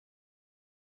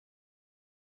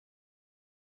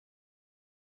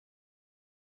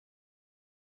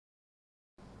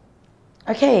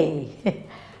Okay,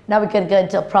 now we can go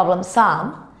into a problem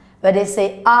sum where they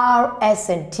say R, S,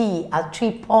 and T are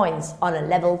 3 points on a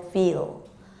level field.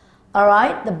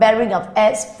 Alright, the bearing of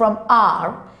S from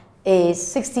R is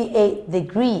 68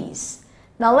 degrees.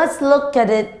 Now let's look at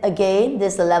it again.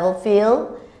 This is a level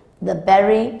field. The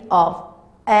bearing of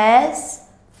S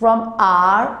from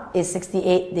R is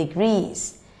 68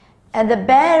 degrees. And the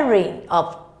bearing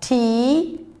of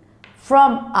T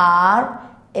from R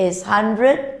is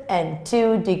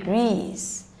 102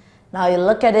 degrees. Now you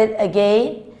look at it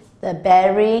again. The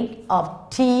bearing of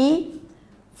T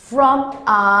from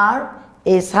R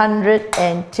is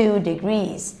 102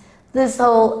 degrees. This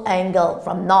whole angle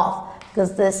from north,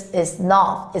 because this is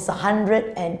north, is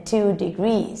 102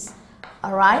 degrees.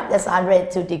 Alright, that's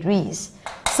 102 degrees.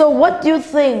 So what do you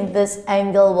think this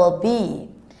angle will be?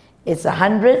 It's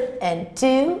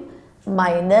 102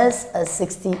 minus a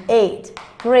 68.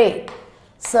 Great.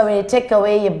 So when you take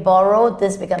away, you borrow,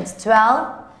 this becomes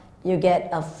 12, you get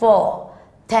a 4.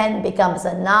 10 becomes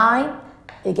a 9,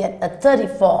 you get a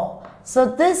 34. So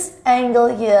this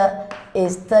angle here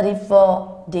is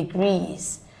 34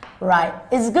 degrees. Right.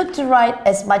 It's good to write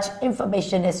as much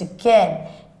information as you can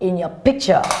in your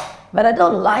picture. But I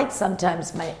don't like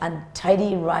sometimes my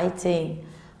untidy writing.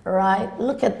 Right.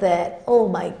 Look at that. Oh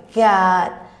my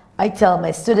God. I tell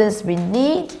my students we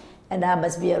need, and I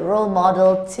must be a role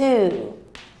model too.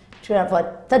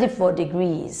 34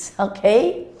 degrees.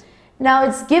 Okay. Now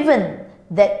it's given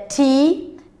that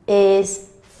T is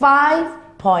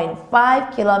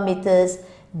 5.5 kilometers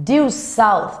due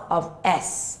south of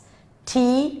S.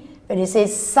 T, when you say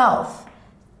south,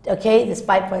 okay, this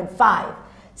 5.5.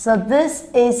 So this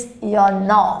is your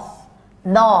north,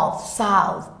 north,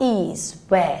 south, east,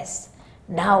 west.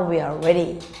 Now we are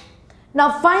ready.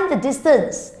 Now find the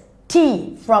distance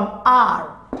T from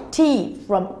R, T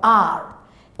from R.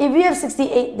 If you have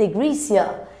 68 degrees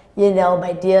here, you know,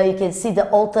 my dear, you can see the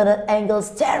alternate angles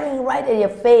staring right at your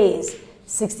face,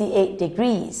 68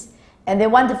 degrees. And they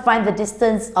want to find the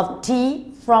distance of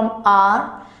T from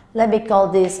R. Let me call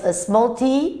this a small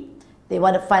t. They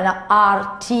want to find out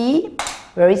RT.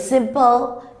 Very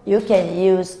simple. You can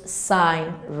use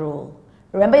sine rule.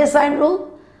 Remember your sine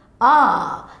rule?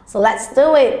 So let's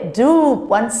do it. Do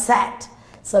one set.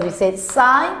 So we said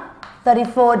sine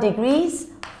 34 degrees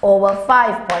over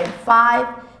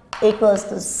 5.5 equals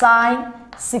to sine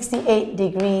 68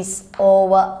 degrees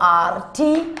over RT,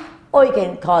 or you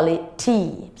can call it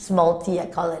T, small t I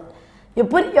call it. You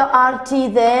put your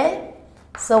RT there,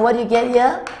 so what do you get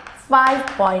here?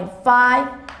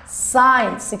 5.5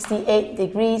 sine 68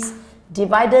 degrees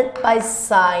divided by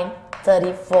sine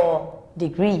 34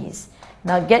 degrees.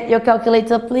 Now get your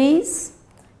calculator please.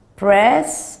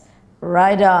 Press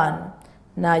right on.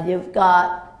 Now you've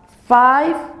got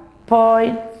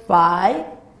 5.5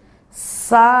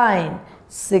 sine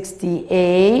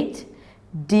 68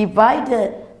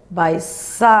 divided by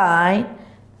sine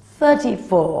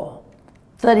 34,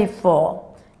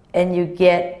 and you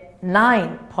get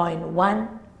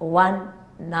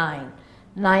 9.119,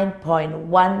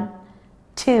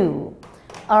 9.12.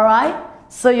 Alright,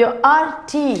 so your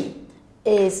RT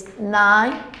is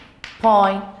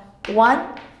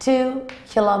 9.12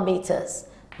 kilometers.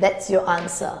 That's your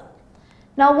answer.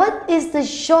 Now what is the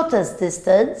shortest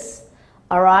distance?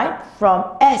 Alright,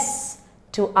 from S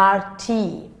to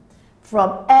RT.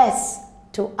 From S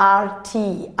to RT.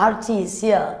 RT is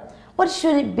here. What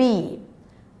should it be?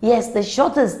 Yes, the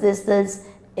shortest distance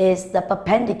is the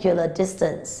perpendicular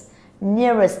distance,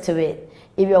 nearest to it.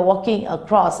 If you're walking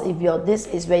across, this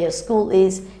is where your school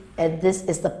is, and this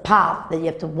is the path that you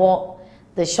have to walk,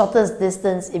 the shortest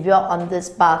distance, if you're on this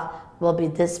path, will be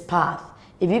this path.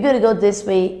 If you're going to go this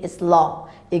way, it's long.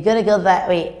 You're going to go that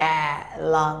way,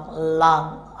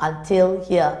 long, until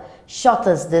here,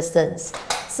 shortest distance.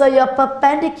 So your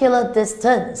perpendicular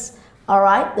distance,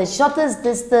 alright, the shortest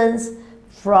distance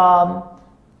from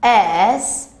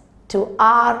S to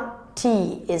RT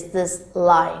is this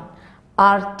line,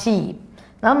 RT.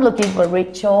 Now I'm looking for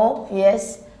red chalk,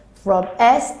 yes, from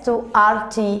S to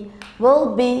RT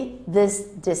will be this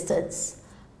distance,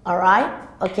 alright,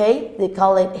 okay, they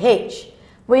call it H.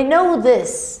 We know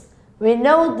this. We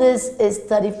know this is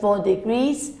 34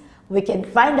 degrees. We can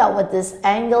find out what this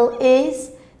angle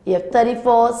is. You have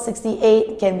 34,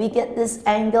 68. Can we get this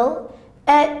angle?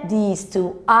 Add these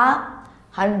two up,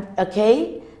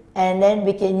 okay? And then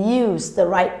we can use the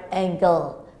right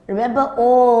angle. Remember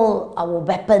all our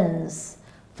weapons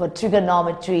for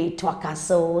trigonometry,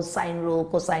 Tuakaso, sine rule,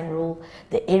 cosine rule,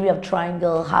 the area of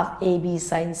triangle, half AB,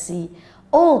 sine C,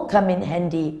 all come in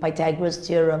handy, Pythagoras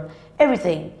theorem,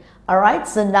 everything. Alright,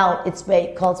 so now it's where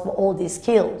it calls for all these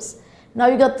skills. Now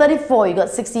you got 34, you got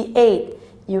 68.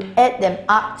 You add them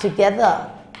up together.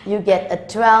 You get a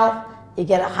 12, you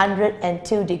get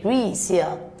 102 degrees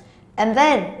here. And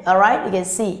then, alright, you can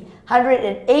see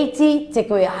 180, take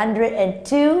away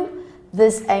 102.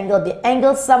 This angle, the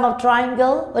angle sum of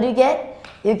triangle, what do you get?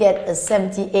 You get a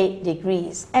 78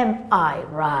 degrees. Am I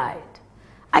right?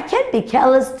 I can't be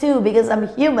careless too because I'm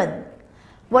human.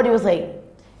 What do you think?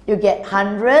 You get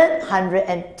 100,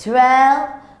 112,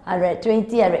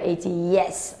 120, 180.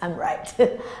 Yes, I'm right.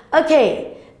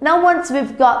 Okay, now once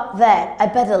we've got that, I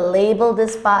better label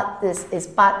this part. This is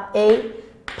part A,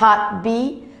 part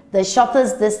B. The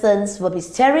shortest distance will be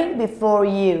staring before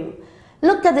you.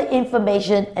 Look at the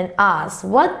information and ask,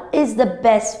 what is the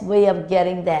best way of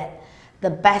getting that?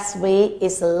 The best way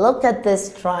is to look at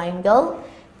this triangle,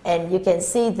 and you can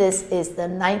see this is the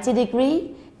 90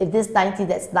 degree. If this 90,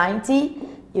 that's 90.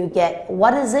 You get,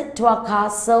 what is it?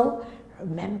 Tuakaso.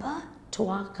 Remember?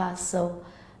 Tuakaso.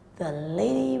 The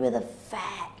lady with the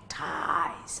fat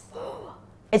thighs.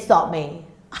 It's not me.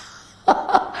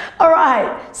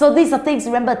 Alright, so these are things,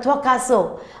 remember,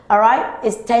 Tuakaso. Alright,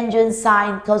 it's tangent,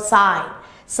 sine, cosine.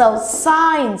 So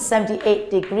sine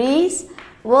 78 degrees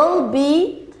will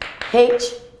be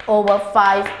h over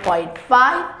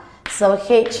 5.5. So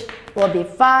h will be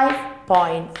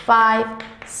 5.5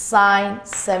 sine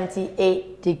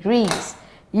 78 degrees.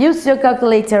 Use your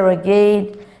calculator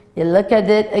again. You look at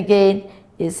it again.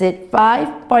 Is it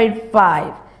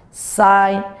 5.5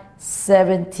 sine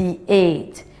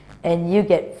 78? And you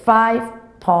get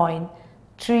 5.379,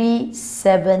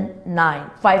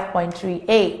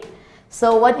 5.38.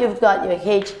 So what you've got, your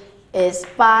h is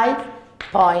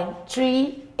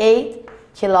 5.38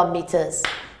 kilometers.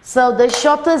 So the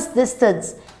shortest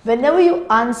distance, whenever you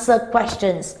answer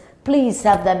questions, please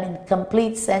have them in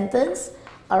complete sentence.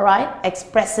 Alright,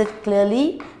 express it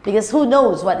clearly, because who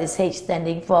knows what is h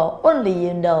standing for? Only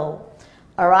you know.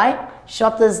 Alright,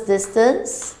 shortest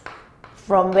distance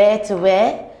from where to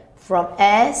where? From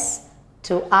S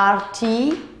to RT.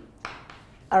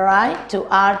 Alright, to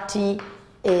RT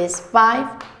is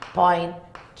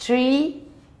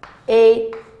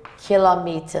 5.38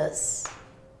 kilometers.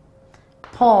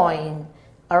 Point.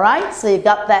 Alright, so you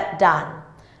got that done.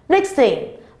 Next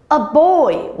thing, a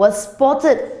boy was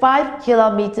spotted 5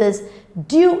 kilometers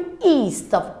due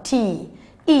east of T.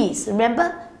 East,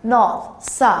 remember? North,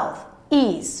 south,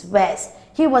 east, west.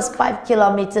 He was 5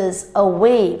 kilometers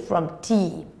away from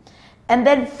T. And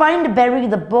then find the bearing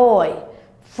of the boy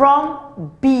from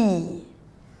B.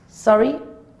 Sorry,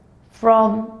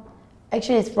 from,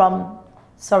 actually it's from,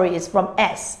 sorry, it's from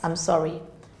S. I'm sorry.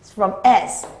 It's from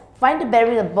S. Find the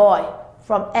bearing of the boy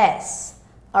from S.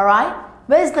 Alright?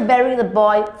 Where is the bearing of the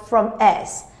boy from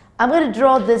S? I'm going to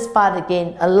draw this part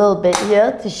again a little bit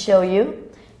here to show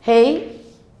you. Hey,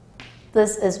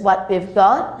 this is what we've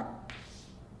got.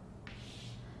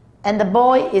 And the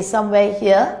boy is somewhere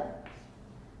here.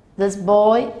 This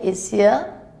boy is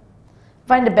here.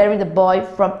 Find the bearing of the boy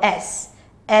from S.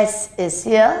 S is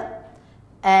here.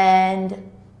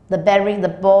 And the bearing of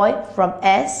the boy from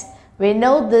S. We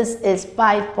know this is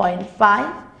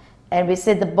 5.5. And we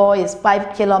said the boy is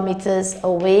 5 kilometers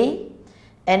away.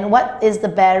 And what is the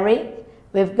bearing?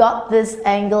 We've got this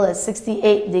angle at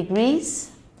 68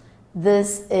 degrees.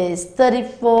 This is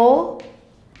 34.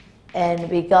 And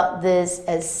we got this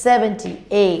as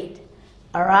 78.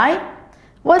 Alright?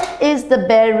 What is the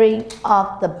bearing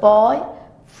of the boy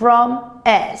from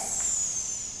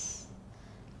S?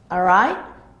 Alright?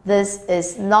 This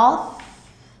is north.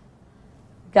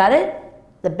 Got it?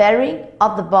 The bearing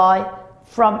of the boy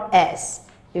from S.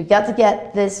 You got to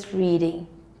get this reading.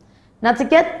 Now to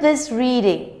get this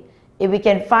reading, if we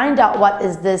can find out what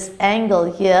is this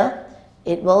angle here,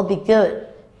 it will be good.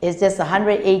 It's just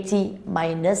 180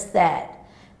 minus that.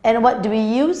 And what do we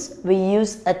use? We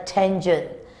use a tangent.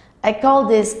 I call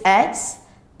this x,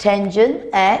 tangent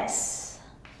x.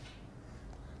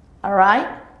 Alright,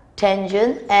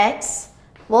 tangent x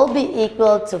will be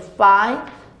equal to 5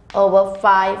 over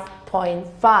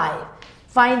 5.5.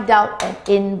 Find out an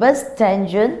inverse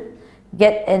tangent,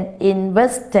 get an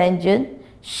inverse tangent,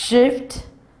 shift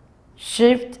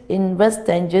inverse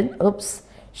tangent,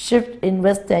 shift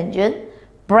inverse tangent,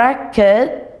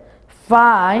 bracket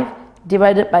 5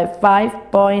 divided by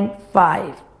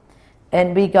 5.5.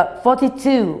 And we got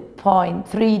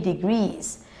 42.3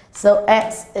 degrees. So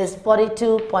x is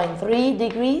 42.3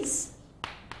 degrees.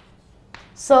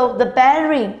 So the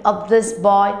bearing of this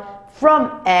boy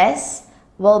from S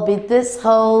will be this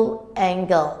whole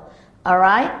angle.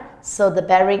 Alright? So the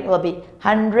bearing will be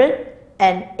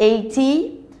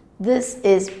 180. This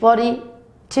is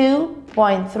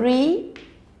 42.3.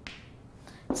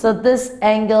 So this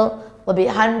angle will be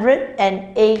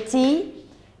 180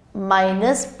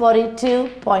 minus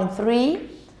 42.3.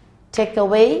 Take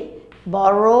away,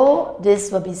 borrow,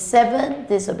 this will be 7,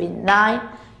 this will be 9,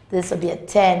 this will be a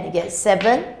 10. You get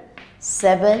 7,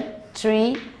 7,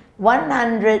 3,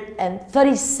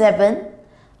 137.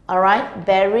 Alright,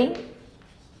 bearing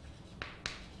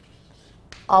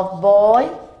of boy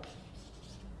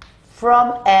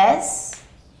from S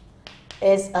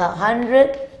is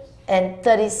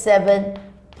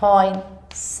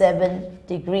 137.7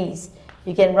 degrees.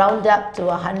 You can round up to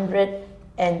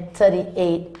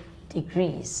 138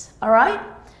 degrees. Alright,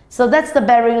 so that's the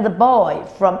bearing of the boy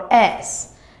from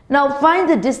S. Now find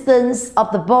the distance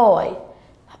of the boy.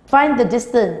 Find the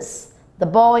distance the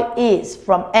boy is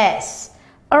from S.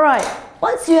 Alright,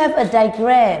 once you have a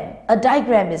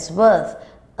diagram is worth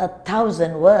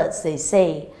 1,000 words, they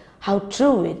say. How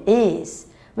true it is.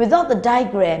 Without the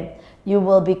diagram, you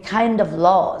will be kind of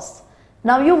lost.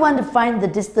 Now you want to find the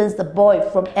distance the boy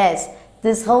from S,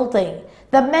 this whole thing.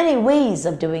 There are many ways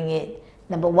of doing it.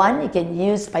 Number 1, you can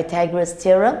use Pythagoras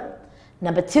theorem.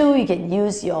 Number 2, you can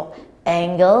use your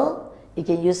angle. You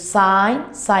can use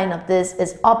sine. Sine of this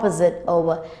is opposite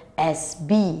over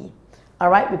SB.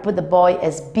 Alright, we put the boy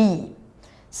as B.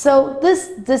 So this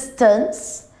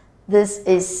distance, this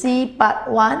is C part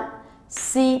 1,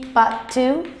 C part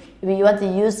 2. We want to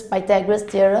use Pythagoras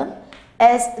theorem.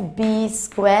 SB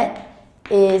squared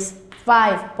is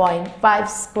 5.5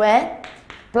 squared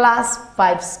plus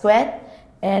 5 squared.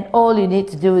 And all you need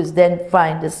to do is then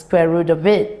find the square root of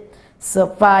it. So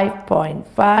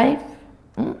 5.5.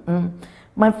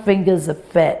 My fingers are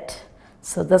fat.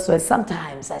 So that's why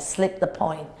sometimes I slip the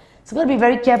point. So you've got to be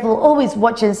very careful. Always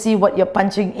watch and see what you're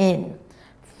punching in.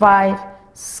 5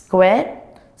 squared.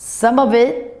 Sum of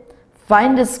it.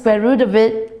 Find the square root of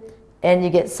it. And you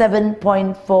get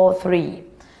 7.43.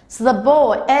 So the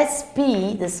boy,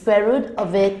 SP, the square root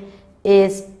of it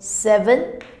is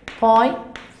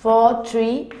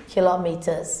 7.43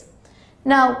 kilometers.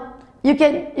 Now,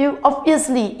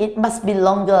 obviously it must be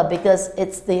longer because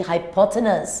it's the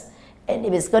hypotenuse. And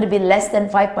if it's going to be less than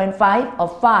 5.5 or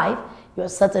 5, you're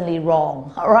certainly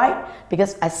wrong, all right?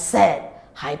 Because I said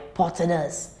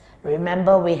hypotenuse.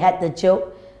 Remember we had the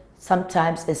joke,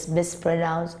 sometimes it's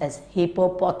mispronounced as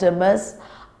hippopotamus.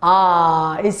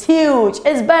 It's huge,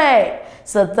 it's big.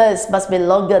 So this must be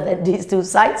longer than these two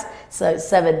sides. So it's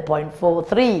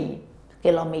 7.43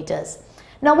 kilometers.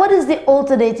 Now what is the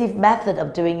alternative method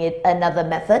of doing it? Another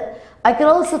method. I can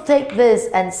also take this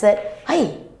and say,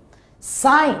 hey,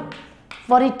 sine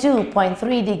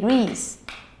 42.3 degrees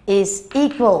is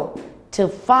equal to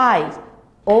 5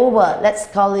 over, let's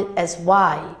call it as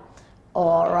y.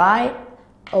 Alright,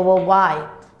 over y.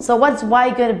 So what's y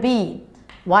going to be?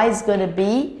 Y is going to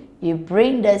be, you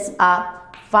bring this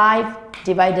up, 5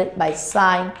 divided by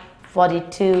sine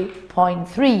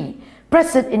 42.3.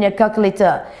 Press it in your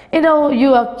calculator. You know,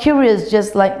 you are curious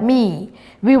just like me.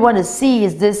 We want to see,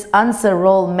 is this answer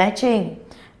roll matching?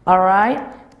 Alright,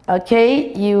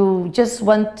 okay, you just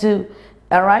want to,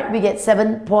 alright, we get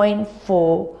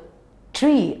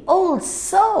 7.43.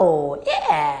 Also,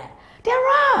 yeah, they're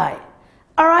right.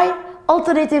 Alright,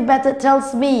 alternative method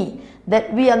tells me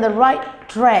that we are on the right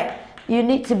track. You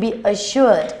need to be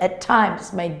assured at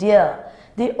times, my dear.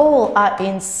 They all are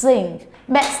in sync.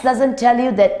 Maths doesn't tell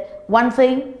you that one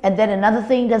thing and then another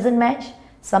thing doesn't match.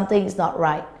 Something is not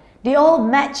right. They all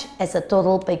match as a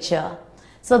total picture.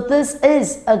 So this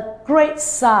is a great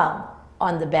sum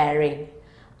on the bearing.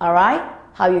 Alright,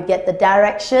 how you get the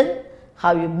direction,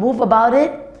 how you move about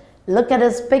it. Look at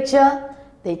this picture.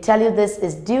 They tell you this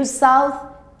is due south,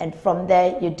 and from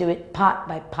there you do it part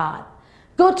by part.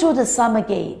 Go through the sum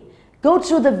again. Go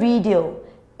through the video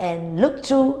and look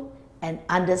through and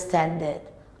understand it.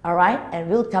 Alright, and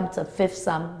we'll come to the fifth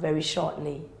sum very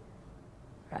shortly.